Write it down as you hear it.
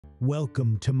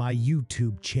Welcome to my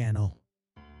YouTube channel.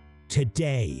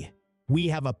 Today, we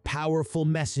have a powerful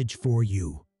message for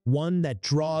you, one that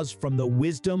draws from the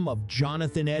wisdom of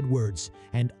Jonathan Edwards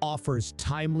and offers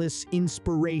timeless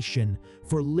inspiration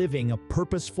for living a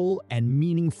purposeful and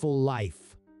meaningful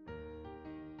life.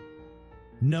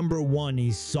 Number 1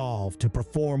 is solve to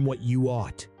perform what you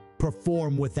ought.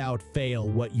 Perform without fail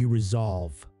what you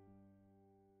resolve.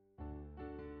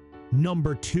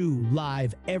 Number 2,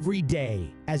 live every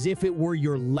day as if it were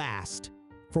your last,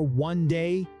 for one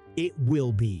day it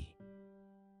will be.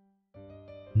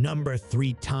 Number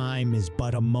 3, time is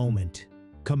but a moment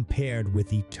compared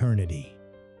with eternity.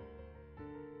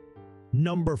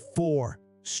 Number 4,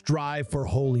 strive for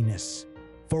holiness,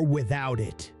 for without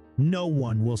it, no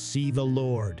one will see the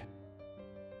Lord.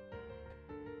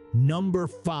 Number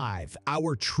 5,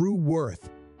 our true worth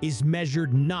is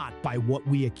measured not by what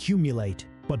we accumulate,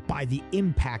 but by the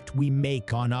impact we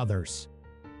make on others.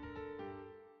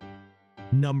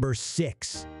 Number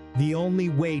 6, the only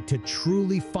way to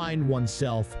truly find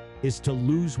oneself is to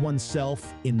lose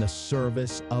oneself in the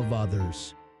service of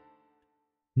others.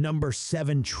 Number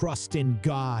 7, trust in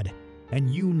God,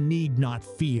 and you need not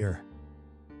fear.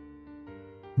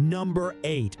 Number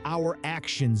 8, our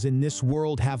actions in this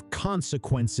world have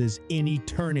consequences in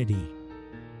eternity.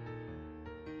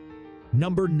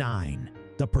 Number 9,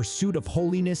 the pursuit of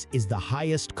holiness is the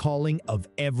highest calling of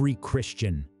every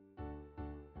Christian.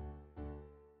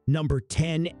 Number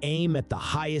 10, aim at the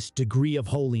highest degree of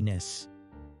holiness.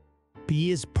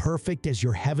 Be as perfect as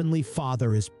your Heavenly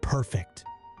Father is perfect.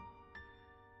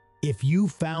 If you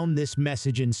found this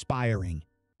message inspiring,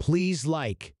 please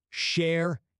like,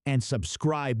 share, and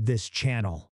subscribe this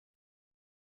channel.